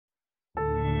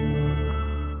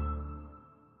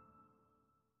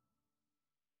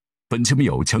本节目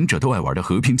由强者都爱玩的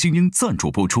和平精英赞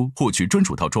助播出，获取专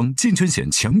属套装，进圈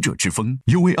显强者之风。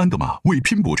UA 安德玛为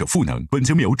拼搏者赋能。本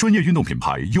节目由专业运动品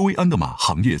牌 UA 安德玛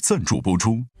行业赞助播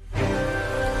出。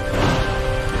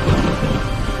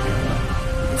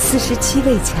47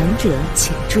位强者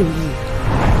请注意，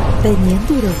本年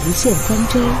度的无限方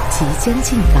舟即将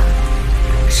进港，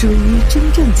属于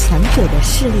真正强者的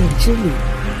试炼之旅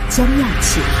将要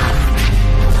起航。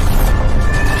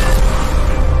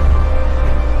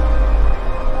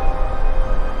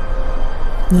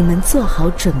你们做好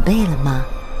准备了吗？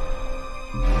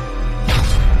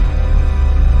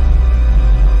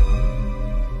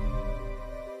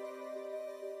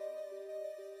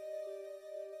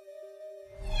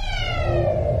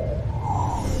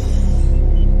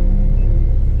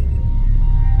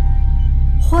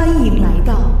欢迎来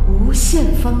到无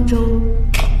限方舟，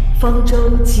方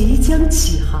舟即将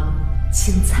起航，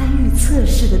请参与测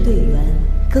试的队员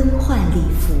更换礼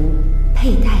服，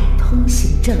佩戴通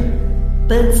行证。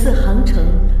本次航程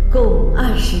共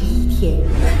21天，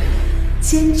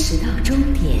坚持到终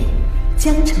点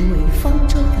将成为方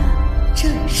舟的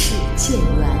正式舰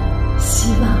员，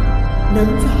希望能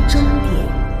在终点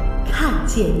看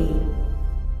见你。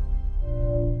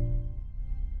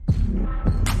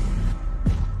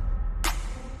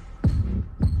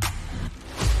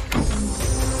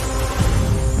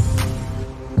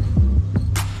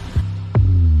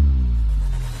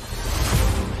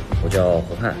我叫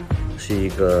胡汉，是一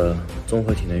个综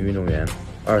合体能运动员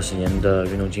，20年的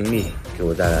运动经历给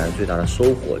我带来最大的收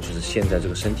获就是现在这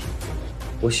个身体。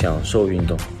我享受运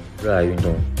动，热爱运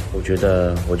动，我觉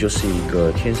得我就是一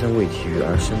个天生为体育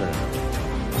而生的人。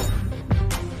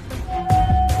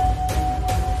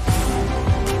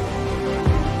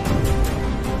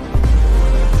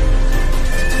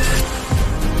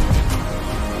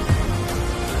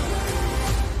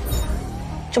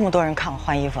这么多人看我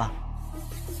换衣服啊！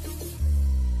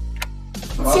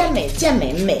健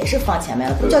美，美是放前面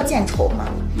的，不叫见丑嘛，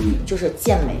就是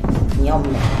健美，你要美。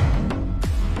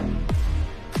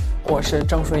我是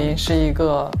郑淑英，是一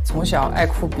个从小爱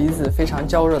哭鼻子、非常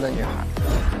娇弱的女孩。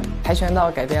跆拳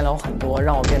道改变了我很多，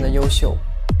让我变得优秀。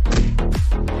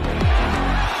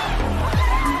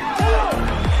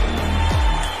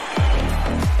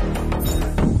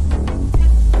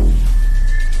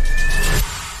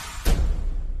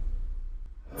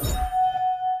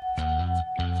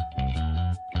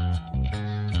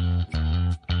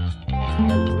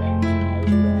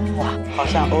哇，好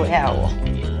像 OL，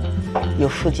 有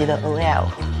腹肌的 OL。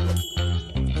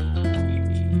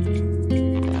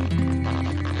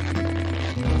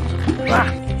哇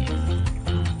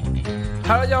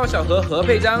 ！Hello， 大家好，我小何何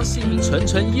佩章，姓名纯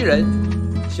纯 E 人，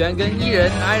喜欢跟 E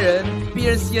人、I 人、B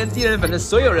人、C 人、D 人，反正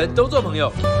所有人都做朋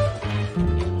友。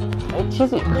其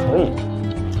实也可以。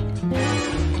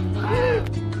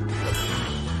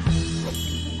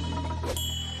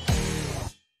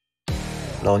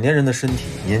老年人的身体，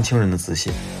年轻人的自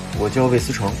信。我叫魏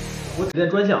思成。我体验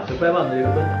专项是掰腕的这个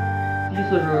蹲法，第一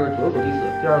次是左手第四，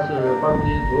第二次是80公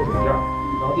斤左手第二，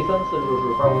然后第三次就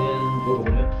是80公斤左手弓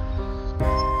箭。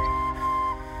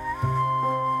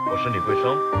我是李桂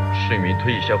生，是一名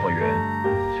退役消防员，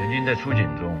曾经在出警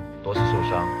中多次受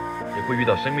伤，也会遇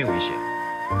到生命危险，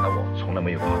但我从来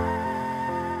没有怕。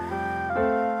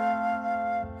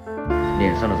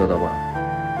脸上的这道疤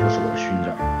就是我的勋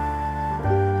章。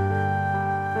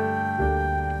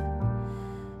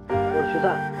徐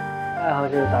赞，爱好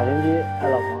是打拳击、爱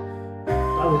老婆。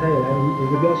打比赛以来有一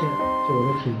个标签，就我的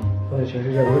体力，放在全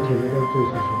世界我的体力都是最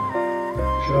突出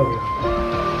的，12倍。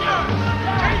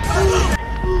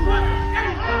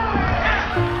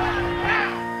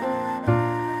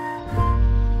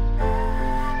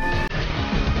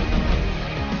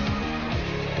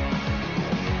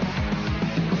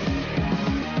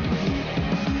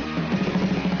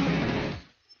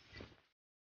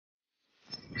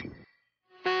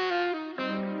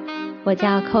我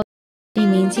叫寇，一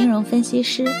名金融分析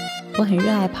师，我很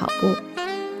热爱跑步。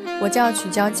我叫曲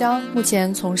娇娇，目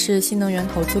前从事新能源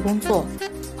投资工作，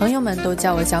朋友们都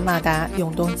叫我小马达、永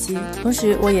动机。同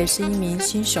时，我也是一名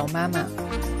新手妈妈。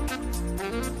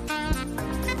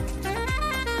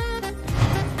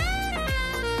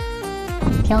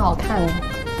挺好看的，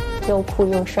又酷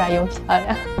又帅又漂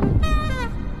亮。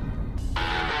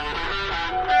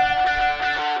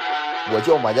我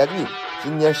叫马家俊。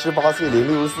今年18岁零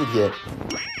64天，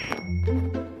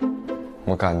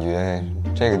我感觉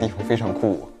这个地方非常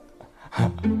酷，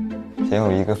想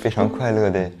有一个非常快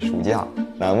乐的暑假，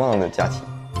难忘的假期。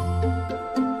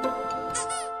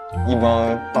一帮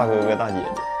大哥哥大姐姐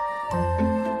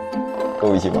跟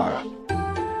我一起玩，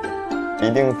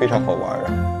一定非常好玩啊！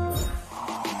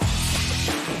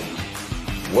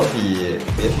我比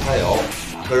连续弹摇，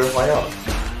个人花样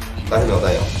，30秒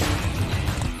弹摇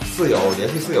，4摇连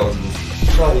续4摇机，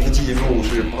上一个记录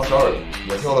是82，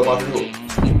我跳到86。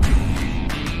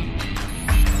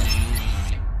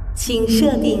请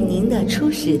设定您的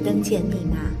初始登舰密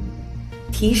码。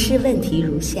提示问题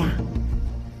如下：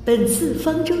本次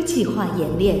方舟计划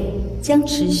演练将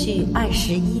持续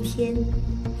21天，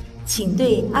请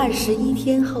对21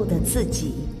天后的自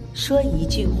己说一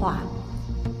句话。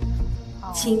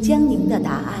请将您的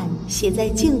答案写在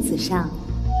镜子上，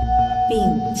并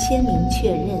签名确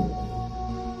认。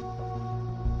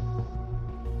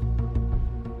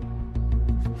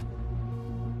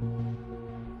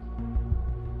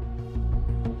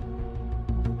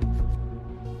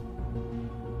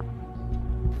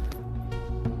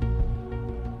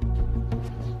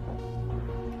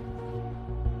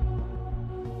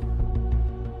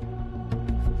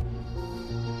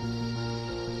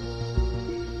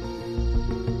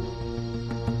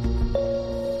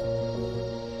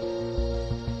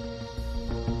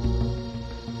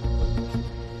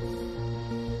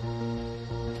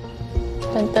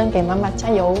登登给妈妈加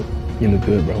油 ！You look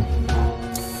good, bro。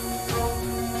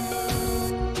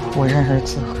我认识的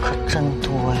字可真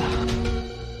多呀。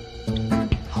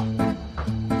好，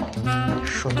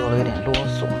说多了有点啰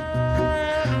嗦。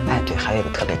哎，对，还有一个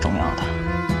特别重要的。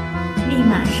密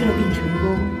码设定成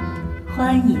功，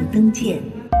欢迎登舰。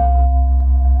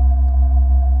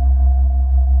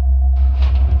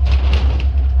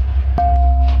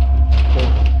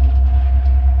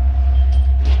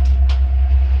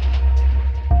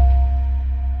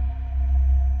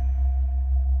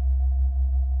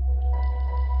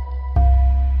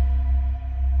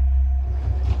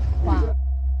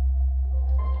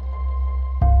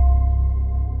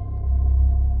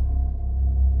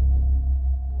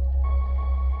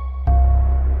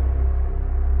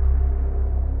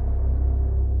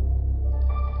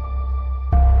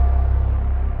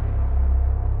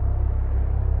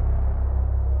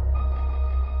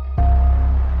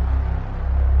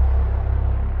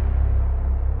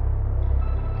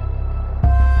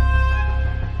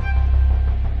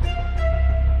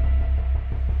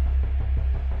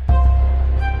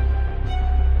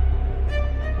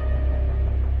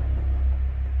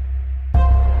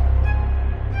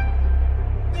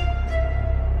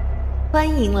欢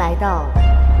迎来到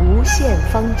无限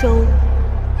方舟。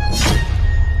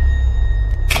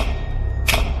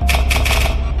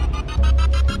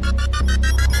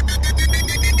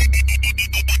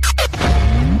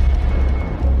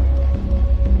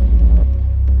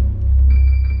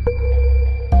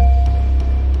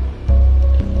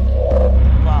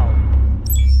哇哦！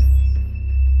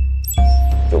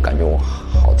就感觉我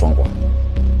好壮观。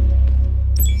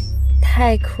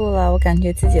太酷了，我感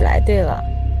觉自己来对了。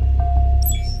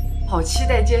好期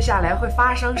待接下来会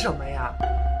发生什么呀！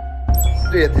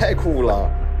这也太酷了！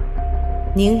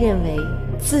您认为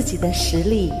自己的实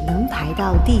力能排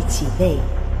到第几位，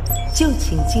就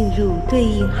请进入对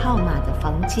应号码的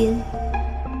房间。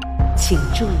请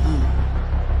注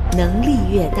意，能力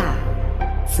越大，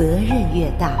责任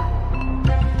越大。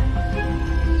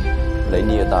能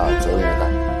力越大，责任越大。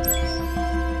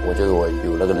我觉得我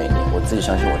有那个能力，我自己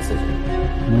相信我自己。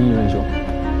你优秀。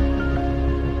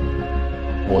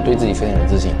我对自己非常有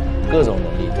自信，各种能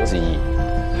力都是1。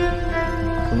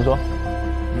怎么说？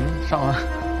上啊，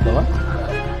怎么？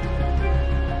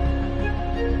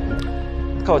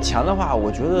靠前的话，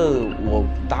我觉得我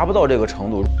达不到这个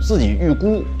程度，自己预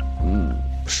估，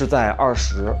是在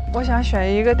20。我想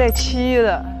选一个带7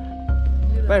的。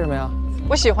为什么呀？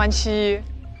我喜欢7。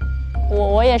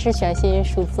我也是选幸运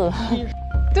数字。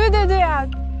对对对啊！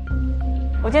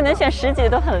我觉得能选10几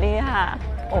都很厉害。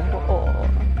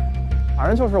反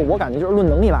正就是我感觉就是论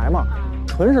能力来嘛，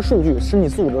纯是数据、身体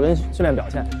素质跟训练表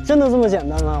现，真的这么简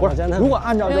单吗？不是，如果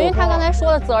按照因为他刚才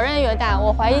说的责任越大，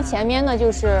我怀疑前面的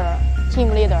就是 team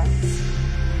leader。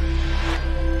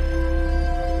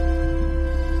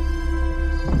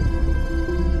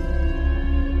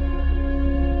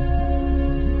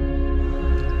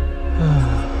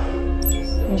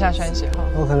你想选几号？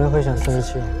我可能会选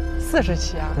47。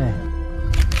47啊？对。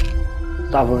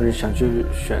大部分人想去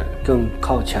选更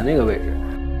靠前的一个位置，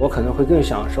我可能会更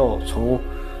享受从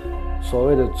所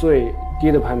谓的最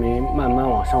低的排名慢慢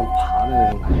往上爬的那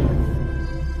种感觉。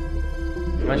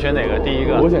你们选哪个？第一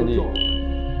个？我选第一。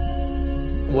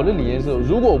我的理念是，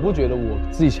如果我不觉得我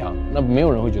自己强，那没有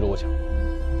人会觉得我强，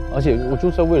而且我就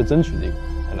是要为了争取这个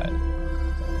才来的，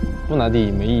不拿第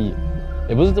一没意义。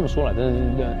也不是这么说了，但是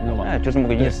你知道吗？哎，就这么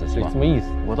个意思，是吧？这么意思。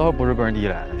我倒不是个人第一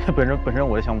来的，本身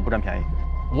我的项目不占便宜。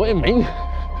我也没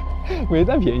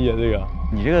占便宜啊，这个。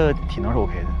你这个体能是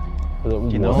OK 的，不是，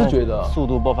我是觉得速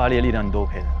度、爆发力、力量你都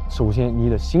OK 的。首先，你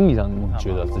的心理上你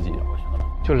觉得自己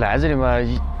就来这里嘛，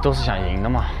都是想赢的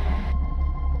嘛。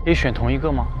可以选同一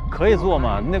个吗？可以做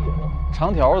嘛，那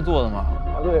长条做的嘛。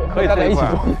啊，对，可以在一起做。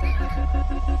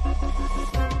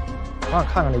我想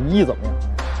看看这一怎么样。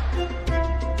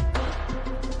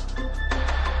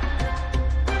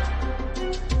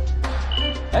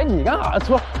哎，你干啥？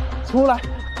出来！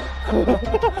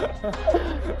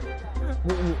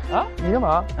你啊？你干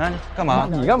嘛？啊？干嘛？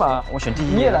你干嘛？我选第一。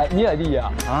你也来第一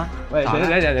啊？啊？喂，等一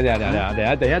下！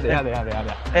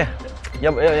哎，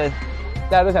要不要？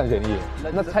大家都想选第一，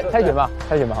那猜选吧，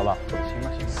好不好？行吧。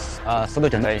啊，4个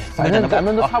选可以。反正咱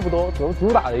们都差不多，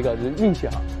主打的一个就是运气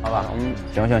好吧？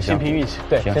行，先凭运气。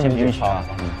对，先凭运气啊。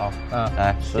好，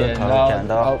来，石头剪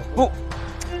刀布。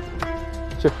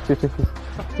去。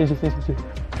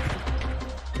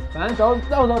反正到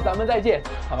时候咱们再见，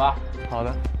好吧？好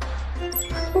的。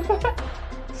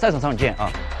赛场上见啊！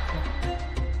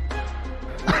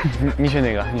你选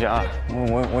哪个？你选2。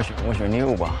我选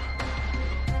6吧。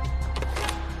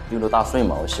6大顺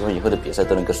嘛，我希望以后的比赛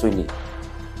都能够顺利。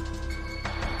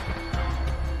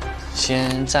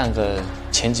先占个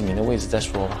前几名的位置再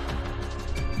说吧。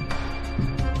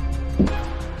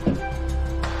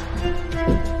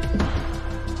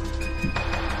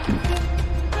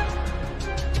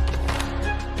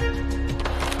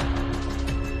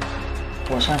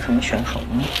我算什么选手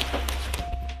呢？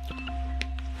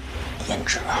颜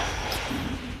值。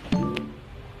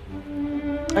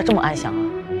哎，这么安详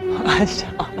啊？安详。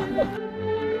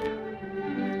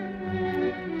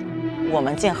我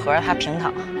们进盒，他平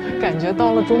躺，感觉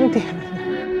到了终点。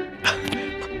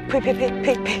呸！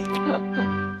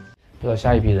不知道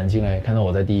下一批人进来看到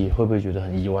我在第一，会不会觉得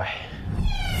很意外？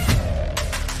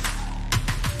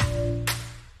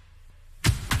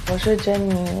我是珍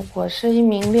妮，我是一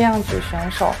名力量举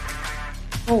选手。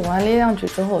我舞完力量举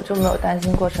之后，我就没有担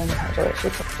心过身材这个事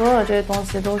情。所有这些东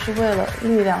西都是为了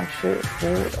力量去服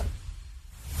务的。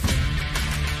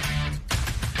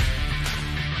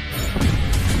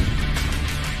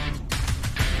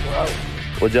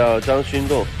我叫张勋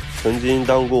栋，曾经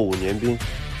当过5年兵。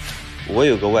我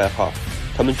有个外号，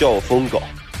他们叫我疯狗。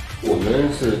我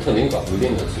们是特警搞不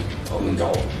定的事情，我们找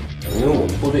我们，因为我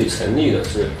们部队成立的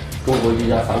是中国第一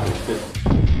家反恐队。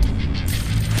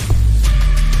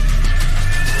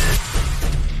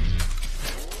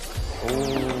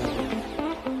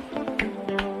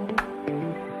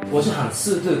我是很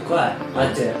速度快，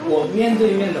而且我面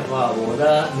对面的话，我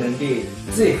的能力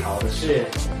最好的是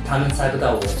他们猜不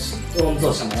到我是工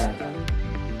作什么样的。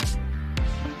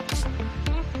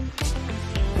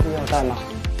你有带吗？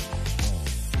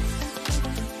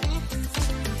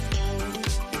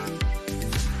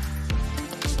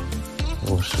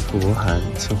我是傅文涵，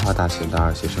清华大学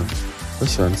大2学生。我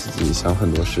喜欢自己想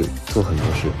很多事，做很多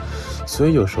事，所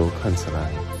以有时候看起来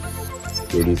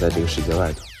游离在这个世界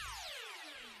外头。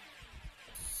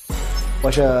我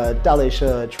是大力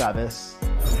士 Travis，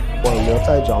 我留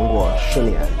在中国10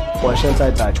年，我现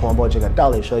在在传播这个大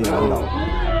力士运动。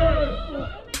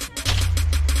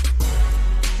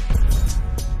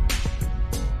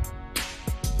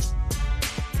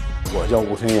我叫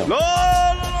吴春英。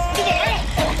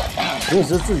平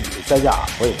时自己在家，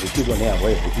我也不去锻炼，我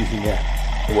也不去训练，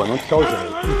我能挑起来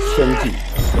1000斤，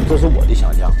这是我的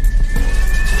想象。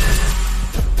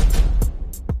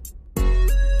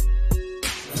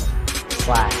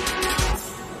帅，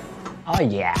哦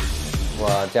耶！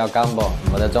我叫刚博，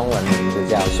我的中文名字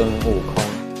叫孙悟空。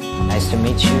Nice to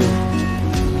meet you。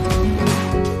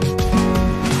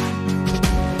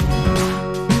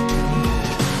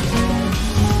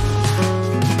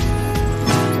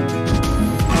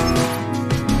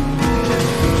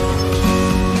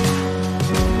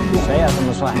谁呀这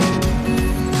么帅？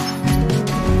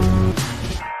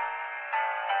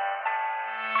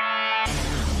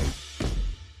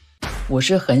我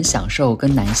是很享受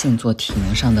跟男性做体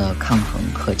能上的抗衡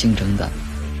和竞争的，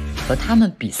和他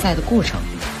们比赛的过程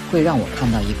会让我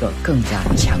看到一个更加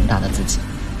强大的自己。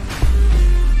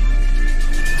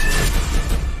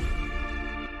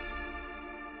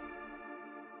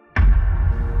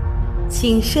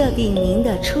请设定您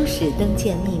的初始登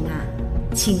舰密码，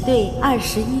请对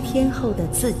21天后的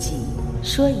自己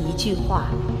说一句话。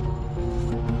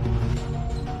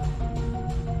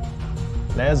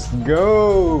Let's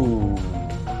go！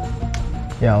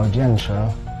 要坚持，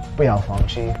不要放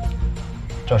弃，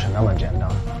就是那么简单。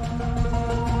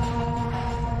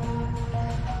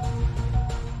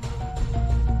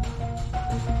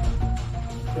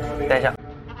等一下，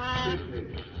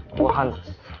我看，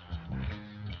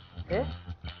哎，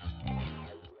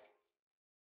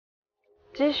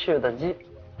鸡血的鸡，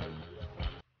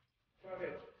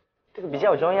这个比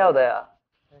较重要的呀。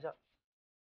等一下，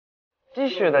继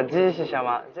续的继是什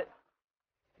么？这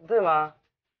对吗？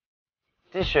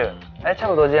继续，哎，差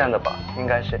不多这样的吧，应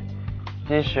该是。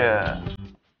继续，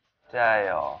加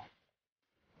油，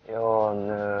有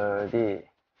努力，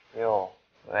有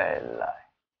未来。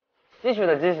继续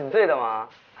的继是对的吗？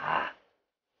啊？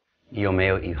你有没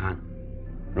有遗憾？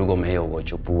如果没有，我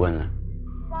就不问了。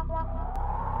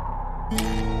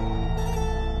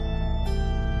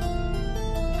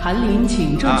韩林，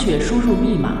请正确输入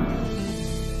密码。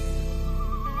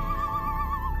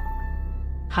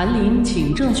韩林，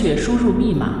请正确输入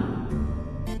密码。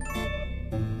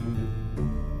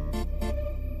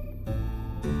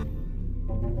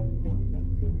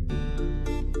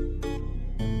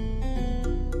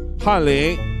翰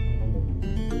林，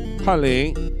翰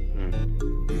林，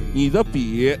你的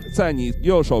笔在你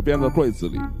右手边的柜子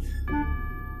里。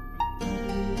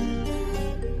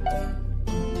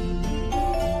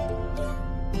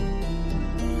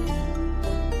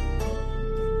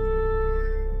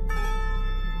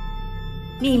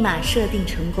密码设定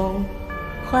成功，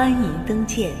欢迎登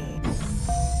舰。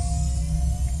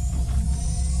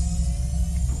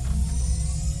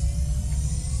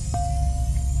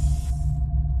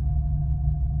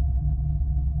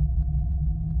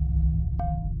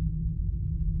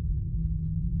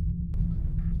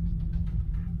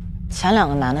前2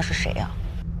个男的是谁呀？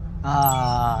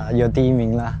啊，有第1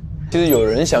名了。其实有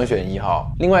人想选1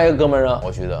号，另外一个哥们儿呢，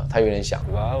我觉得他有点想，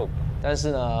但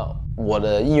是呢，我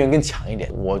的意愿更强一点，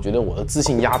我觉得我的自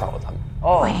信压倒了他们。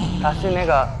哦，他是那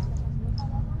个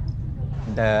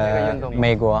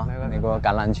美国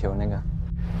橄榄球那个。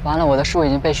完了，我的书已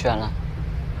经被选了。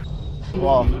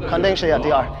我肯定是第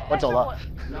2，我走了。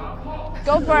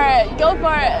Go for it, go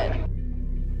for it。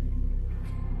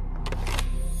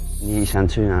你想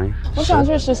去哪里？我想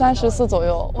去13、14左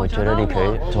右。我觉得你可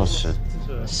以做10。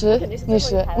你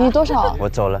10，你多少？我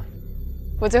走了。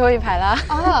我最后1排了。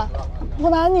啊，湖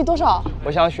南你多少？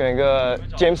我想选一个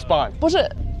James Bond。不是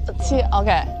7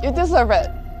 ，OK，you deserve it。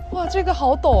哇，这个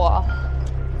好陡啊！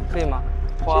可以吗？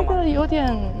花吗？这个有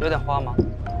点花吗？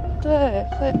对，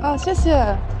可以啊，谢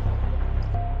谢。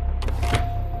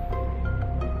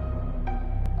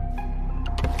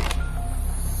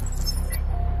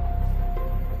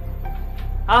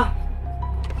好，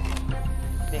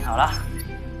订好了，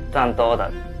赞多的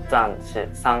赞是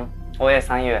3，我也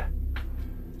3月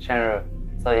生日，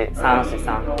所以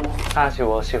33是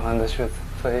我喜欢的数字，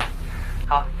所以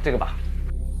好这个吧。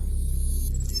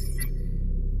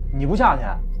你不下去？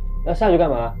要下去干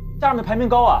嘛？下面排名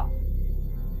高啊。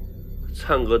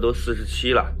唱歌都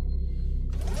47了，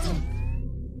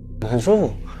很舒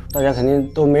服，大家肯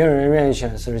定都没有人愿意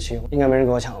选47，应该没人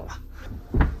给我抢了吧？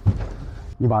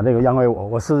你把这个让给我，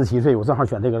我47岁，我正好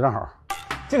选这个，正好。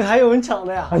这个还有人抢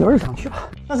的呀？有人抢去吧。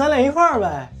那咱俩一块儿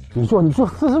呗。你做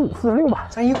45、46吧。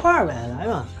咱一块儿呗，来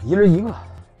吧。一人一个。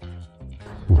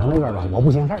你上那边吧，我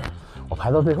不嫌事儿，我排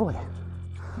到最后去。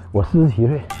我47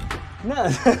岁。那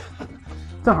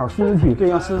正好47对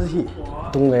上47。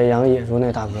东北养野猪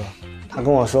那大哥，他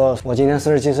跟我说，我今年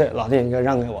47岁，老弟你该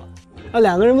让给我。那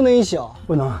2个人不能一起哦。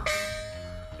不能。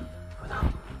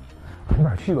那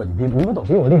边去吧，你们都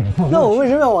给我另一方。那我为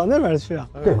什么要往那边去啊？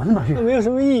对，往那边去。那没有什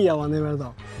么意义啊，往那边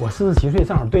走。我47岁，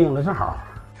正好对应的正好，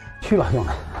去吧，兄弟。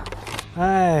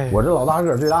哎，我这老大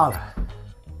个最大的。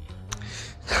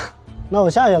那我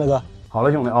下去了，哥。好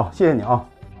了，兄弟啊，谢谢你啊。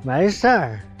没事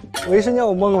儿，我一瞬间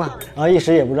我懵了，然后一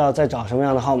时也不知道在找什么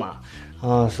样的号码。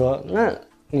说那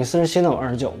你47，那我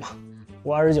29嘛，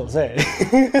我29岁。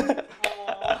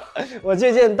我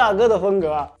借鉴大哥的风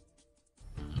格。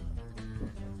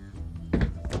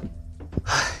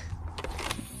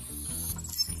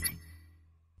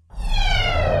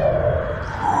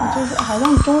就是好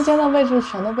像中间的位置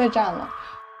全都被占了。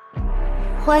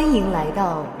欢迎来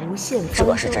到无限方舟。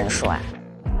这是真帅。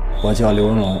我叫刘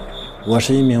文龙，我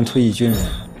是一名退役军人，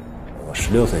我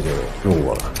16岁就入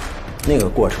伍了。那个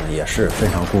过程也是非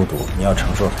常孤独，你要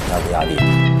承受很大的压力。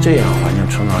这样环境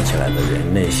成长起来的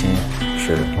人，内心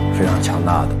是非常强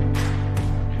大的。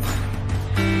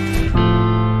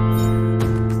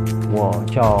我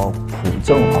叫蒲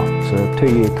正华，是退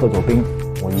役特种兵，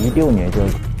我16年就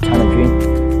参了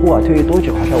军。不管退役多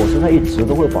久，好像我身上一直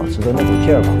都会保持着那股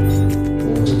劲儿吧。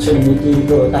我是村里面第一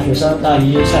个大学生，大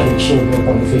一下午15个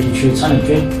保密飞行去参领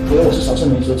军。因为我是少数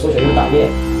民族，从小就打猎，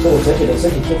所以我整体的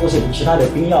身体天赋是比其他的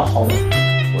兵要好的。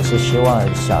我是希望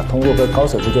想通过跟高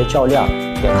手之间较量，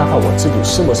也看看我自己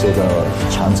是不是一个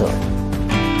强者。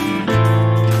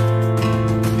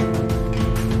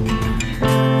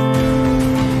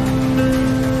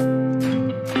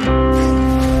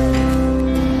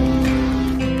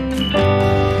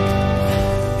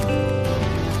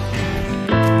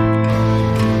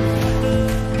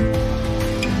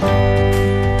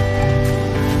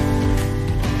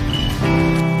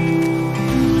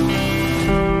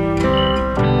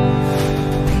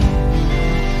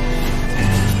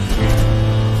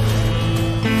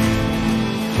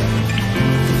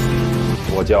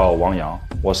叫王洋，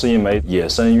我是一枚野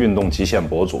生运动极限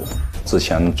博主。之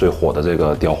前最火的这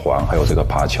个吊环，还有这个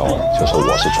爬桥，就是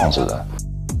我是创始人。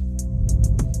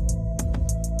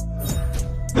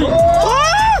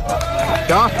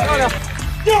行，漂亮，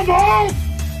吊猛，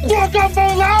我干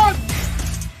猛男。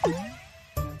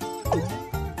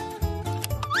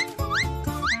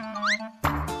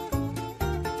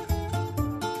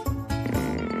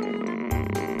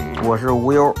我是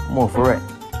无忧莫福瑞，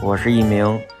我是一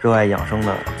名热爱养生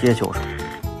的街球手。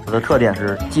我的特点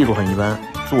是技术很一般，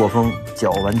作风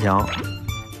脚顽强。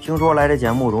听说来这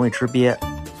节目容易吃瘪，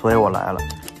所以我来了。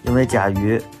因为甲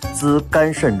鱼滋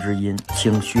肝肾之阴，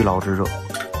清虚劳之热。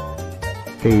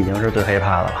这已经是最害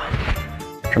怕的了，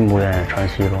真不愿意穿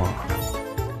西装。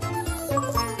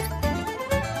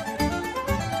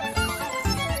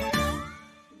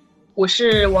我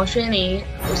是王轩玲，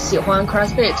我喜欢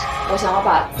CrossFit， 我想要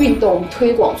把运动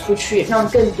推广出去，让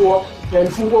更多人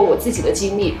通过我自己的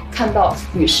经历看到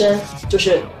女生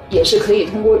也是可以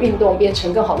通过运动变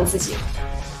成更好的自己。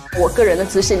我个人的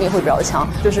执行力会比较强，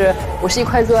我是一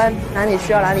块砖，哪里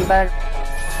需要哪里搬。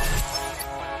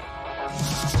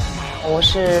我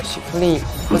是许富丽，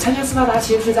我参加斯巴达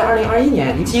其实是在2021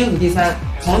年，07年组第3，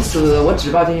从此我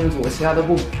只报精英组，其他都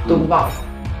不报。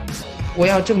我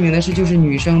要证明的是，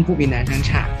女生不比男生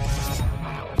差。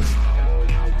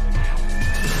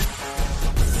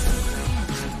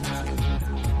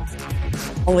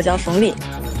我叫冯丽，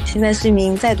现在是一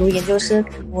名在读研究生。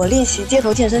我练习街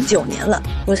头健身9年了。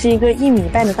我是一个1米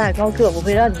半的大高个，我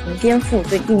会让你们颠覆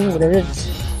对硬物的认知。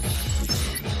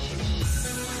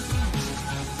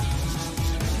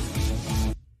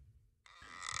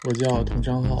我叫童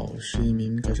章浩，是一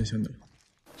名高山向导。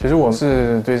其实我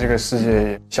是对这个世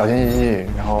界小心翼翼，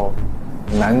然后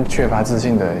蛮缺乏自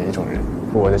信的一种人。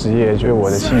我的职业对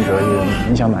我的性格也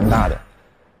影响蛮大的。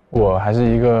我还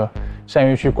是一个善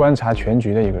于去观察全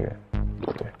局的一个人。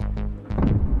对。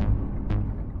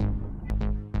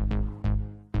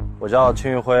我叫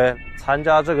秦宇辉，参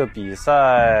加这个比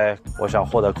赛，我想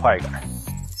获得快感。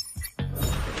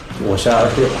我是20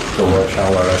岁，跟我上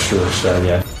玩了12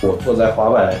年。我坐在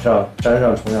滑板上，山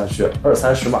上冲下去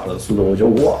20-30码的速度，我觉得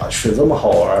哇去这么好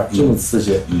玩，这么刺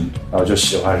激，然后就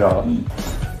喜欢上了。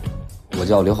我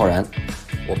叫刘浩然，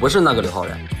我不是那个刘浩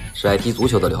然，是爱踢足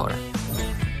球的刘浩然。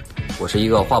我是一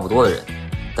个话不多的人，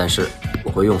但是我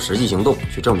会用实际行动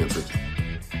去证明自己。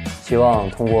希望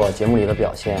通过节目里的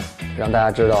表现，让大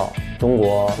家知道中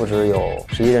国不只有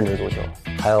11人制足球，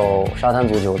还有沙滩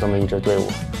足球这么一支队伍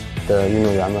的运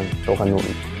动员们都很努力。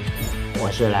我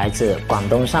是来自广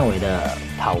东汕尾的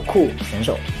跑酷选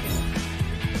手，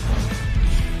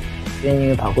因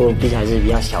为跑酷毕竟还是比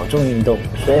较小众运动，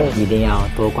所以一定要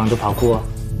多关注跑酷哦。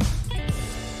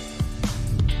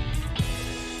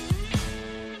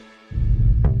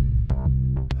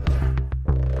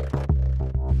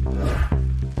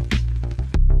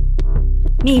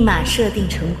密码设定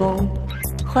成功，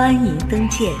欢迎登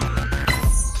舰。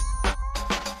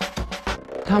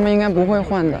他们应该不会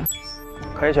换的。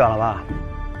可以选了吧？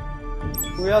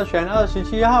不要选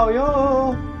27号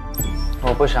哟！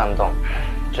我不想动，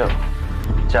就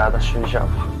加的虚下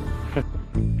吧。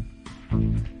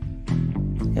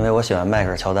因为我喜欢迈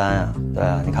克尔乔丹啊，对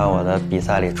啊，你看我的比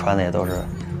赛里穿的也都是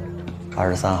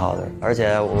23号的，而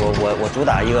且我主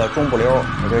打一个中不溜，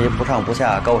我就是一不上不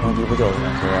下、高成低不就的人，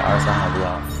所以23号比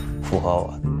较符合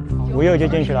我。无忧就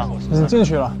进去了，你进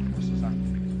去了。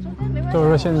就是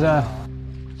说现在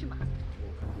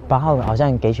8号好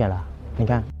像给选了，你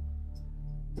看。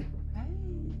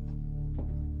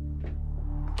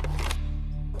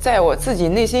在我自己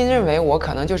内心认为，我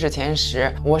可能就是前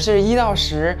10。我是1到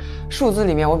10数字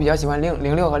里面，我比较喜欢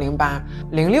06和08。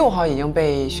06号已经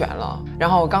被选了，然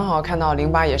后刚好看到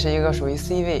08也是一个属于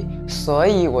C 位，所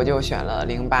以我就选了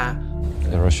08。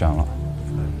有时候选了，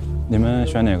你们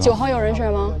选哪个？9号有人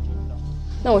选吗？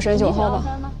那我选9号吧。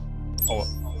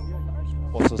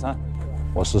我13，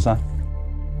我13。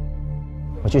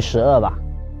我去12吧。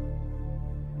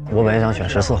我本来想选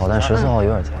14号，但14号有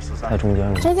点太中间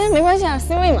了。中间没关系啊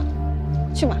 ，C 位嘛，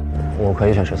去吧。我可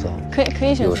以选14号。可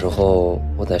以选。有时候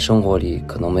我在生活里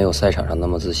可能没有赛场上那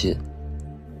么自信，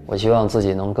我希望自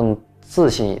己能更自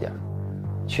信一点，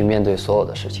去面对所有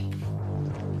的事情。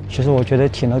其实我觉得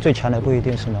体能最强的不一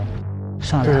定是能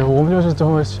上来。对，我们就是这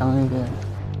么想一点。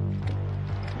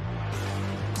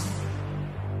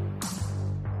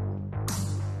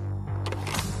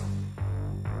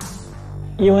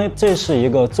因为这是一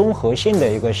个综合性的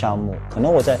一个项目，可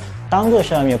能我在单个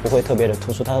上面不会特别的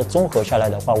突出，它是综合下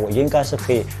来的话，我应该是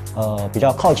可以比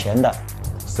较靠前的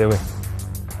C 位。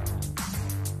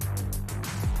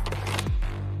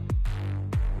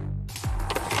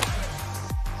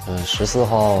14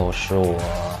号是我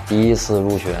第一次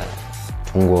入选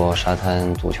中国沙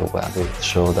滩足球国家队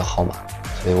时候的号码，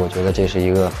所以我觉得这是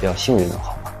一个比较幸运的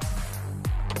号码。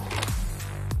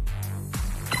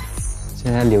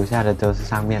现在留下的都是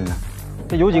上面的，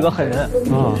这有几个狠人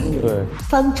啊！对，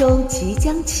方舟即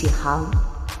将起航，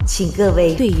请各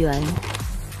位队员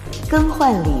更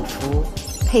换礼服，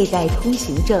佩戴通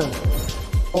行证。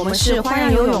我们是花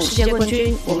样游泳世界冠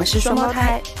军，我们是双胞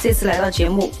胎。这次来到节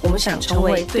目，我们想成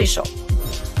为对手。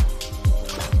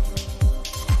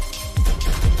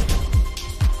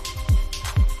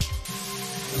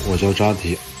我叫扎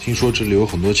提，听说这里有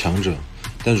很多强者，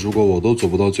但如果我都走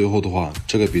不到最后的话，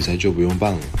这个比赛就不用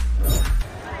办了。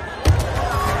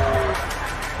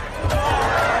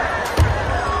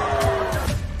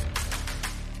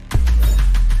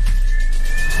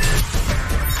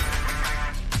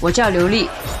我叫刘丽，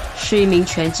是一名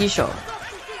拳击手，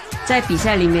在比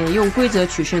赛里面用规则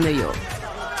取胜的有，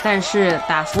但是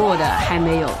打服我的还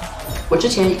没有。我之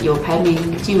前有排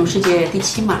名进入世界第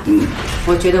7嘛，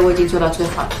我觉得我已经做到最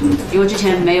好了，因为之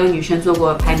前没有女生做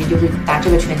过排名，就是打这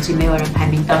个拳击没有人排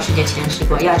名到世界前10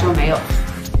过，亚洲没有。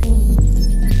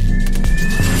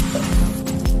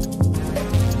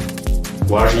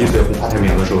我21岁红花太平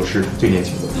洋的时候是最年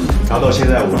轻的，然后到现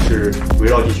在我是围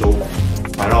绕地球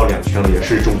环绕2圈了，也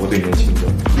是中国最年轻的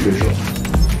水手。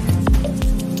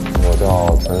我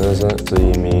叫陈深深，是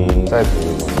一名赛艇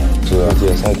运动员，是世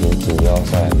界赛艇锦标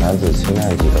赛男子轻量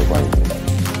级的冠军。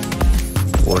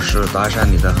我是大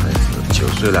山里的孩子，9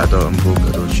岁来到恩波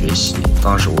格斗学习，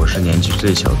当时我是年纪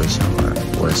最小的小孩。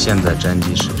我现在战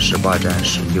绩是18战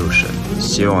16胜，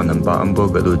希望能把恩波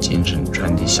格斗精神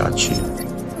传递下去。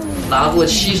拿过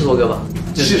70多个吧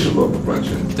，70多个冠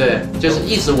军。对，就是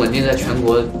一直稳定在全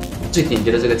国最顶级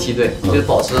的这个梯队，就是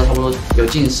保持了差不多有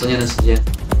近10年的时间。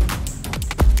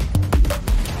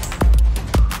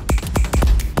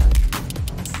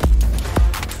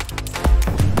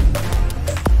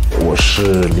我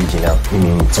是李景亮，一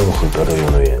名综合格斗运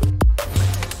动员。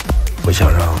我想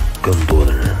让更多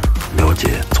的人了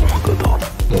解综合格斗。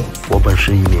我本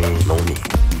是一名农民，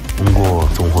通过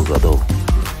综合格斗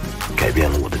改变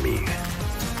了我的命运。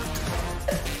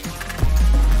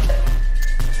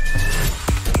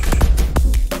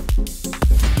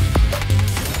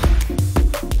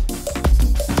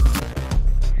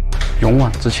勇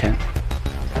往直前，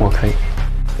我可以。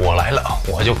我来了，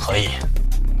我就可以。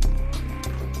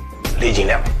李景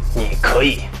亮，你可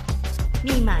以。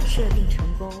密码设定成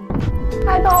功。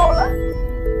太到了！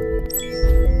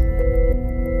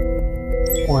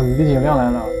哇，李景亮来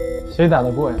了，谁打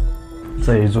得过呀？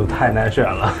这一组太难选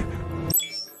了。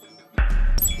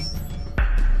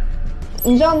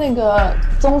你知道那个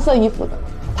棕色衣服的，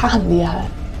他很厉害，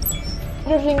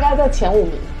就是应该在前5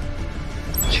名。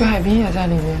徐海滨也在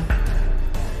里面。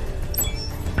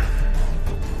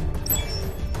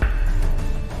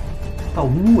到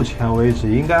目前为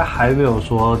止，应该还没有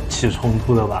说起冲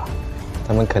突的吧？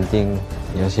他们肯定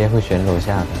有些会选楼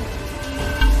下的。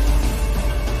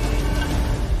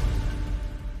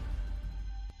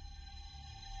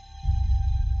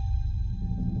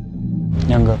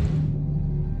亮哥，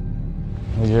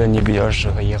我觉得你比较适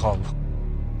合1号吧。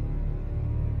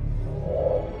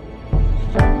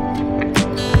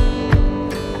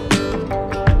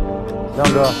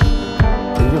亮哥，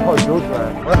这1号揪出来，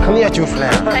我肯定也揪出来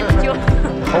啊！赶紧揪，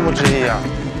毫不质疑啊！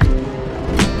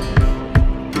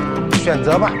选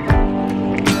择吧。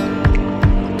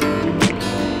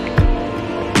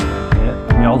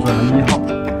瞄准了1号，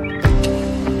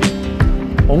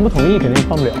我们不同意肯定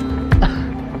换不了。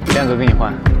亮哥跟你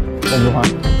换，那就换。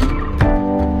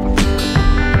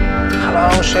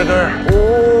Hello， 帅哥。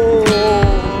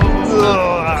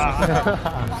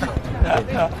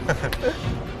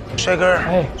帅哥，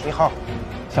哎，你好。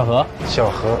小何，小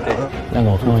何，亮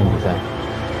哥，我送你比赛。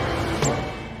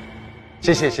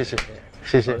谢谢谢谢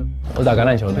谢谢。我打橄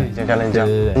榄球的，橄榄球。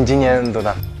对。你今年多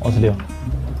大？26。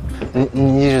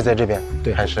你一直在这边？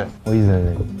对，还是我一直在这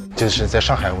里。就是在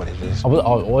上海，我的意思。哦，不是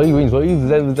哦，我以为你说一直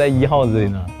在1号这里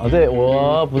呢。哦，对，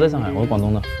我不在上海，我是广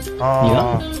东的。哦。你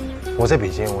呢？我在北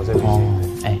京，我在北京。哦。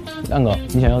哎，亮哥，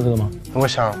你想要这个吗？我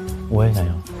想。我也想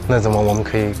要。那怎么我们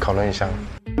可以讨论一下？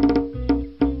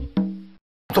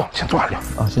先坐着聊。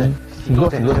啊，行，请坐。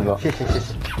谢谢。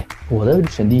我的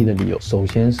选第1的理由，首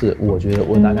先是我觉得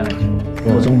我打橄榄球，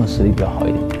我综合实力比较好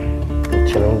一点，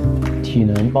体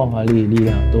能、爆发力、力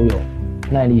量都有，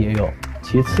耐力也有。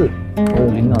其次，我有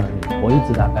领导能力，我一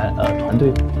直打团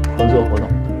队合作活动，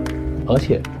而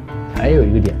且还有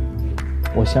一个点，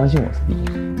我相信我是第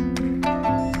1。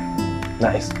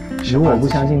 Nice。如果我不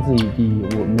相信自己第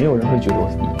1，我没有人会觉得我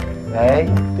是第1。哎，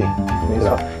对，没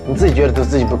错，你自己觉得都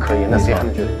自己不可以，那谁还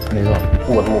能觉得？没错，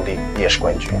我的目的也是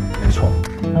冠军。没错。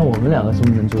那我们两个是不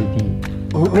是能做第一？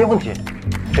没有问题。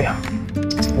对呀，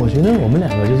我觉得我们两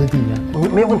个就是第一啊。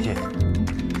没有问题。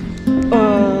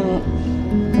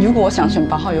如果我想选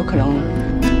8号，有可能，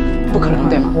不可能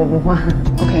对吗？我不换。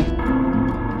OK，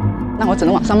 那我只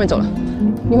能往上面走了。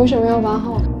你为什么要8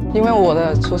号？因为我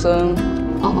的出生。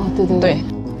对。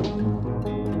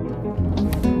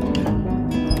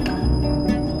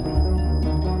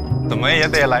怎么也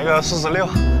得来个46。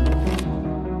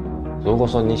如果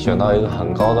说你选到一个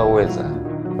很高的位置，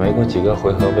没过几个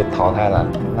回合被淘汰了，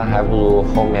那还不如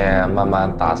后面慢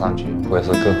慢打上去，会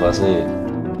是更合适一点。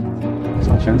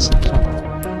上选址上。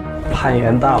攀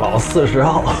岩大佬40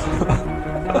号。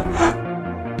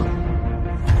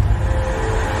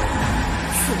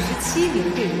47名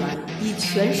队员已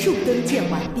全数登舰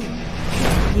完毕，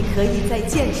你可以在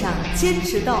舰上坚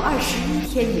持到21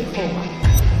天以后吗？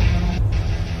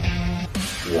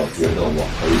我觉得我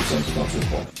可以坚持到最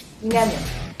后。应该能。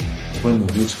我会努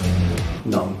力成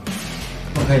能。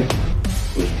我可以。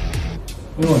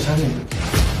因为我相信你。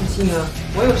不信啊，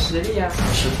我有实力啊。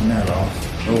吃苦耐劳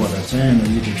和我的真人的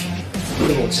意志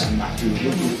力够强大，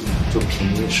就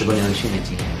凭10多年的训练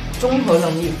经验。综合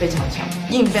能力非常强，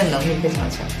应变能力非常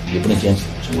强。也不能坚持，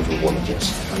只能说我能坚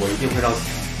持。我一定会让自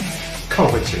己亢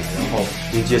奋起来，然后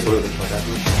迎接所有的挑战。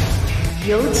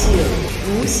有请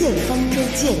无限方舟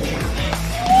舰长。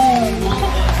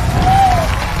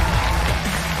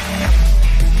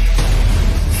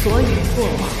所有过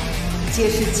往皆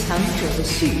是强者的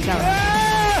序章，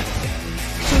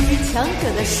属于强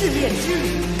者的试炼之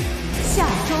旅，下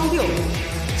周6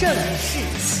正式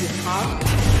启航。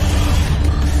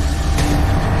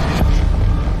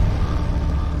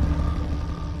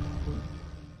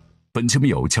本节目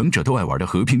由强者都爱玩的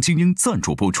和平精英赞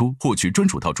助播出，获取专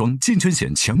属套装，进圈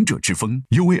显强者之风。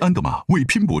UA 安德玛为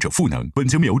拼搏者赋能。本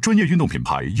节目由专业运动品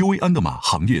牌 UA 安德玛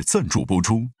行业赞助播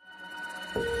出。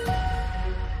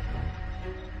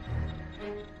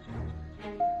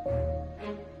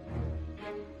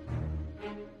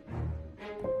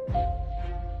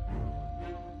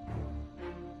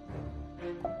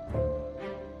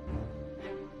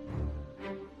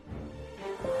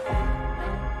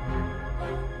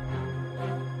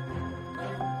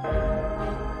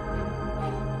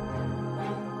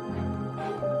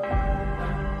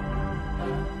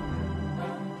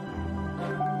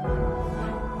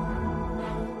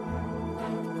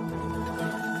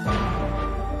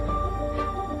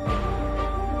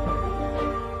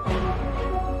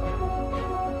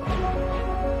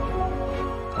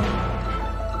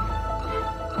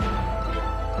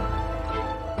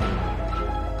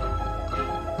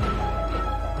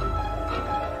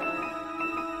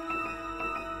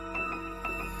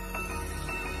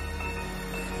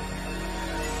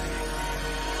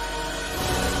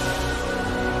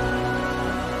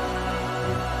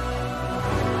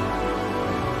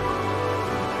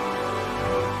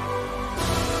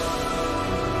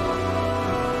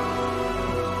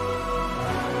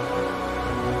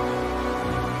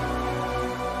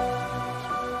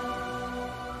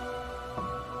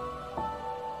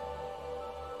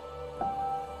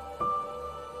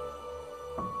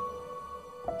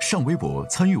上微博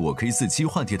参与我可以47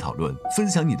话题讨论，分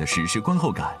享你的实时观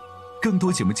后感。更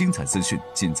多节目精彩资讯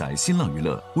尽在新浪娱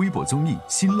乐、微博综艺、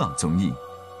新浪综艺。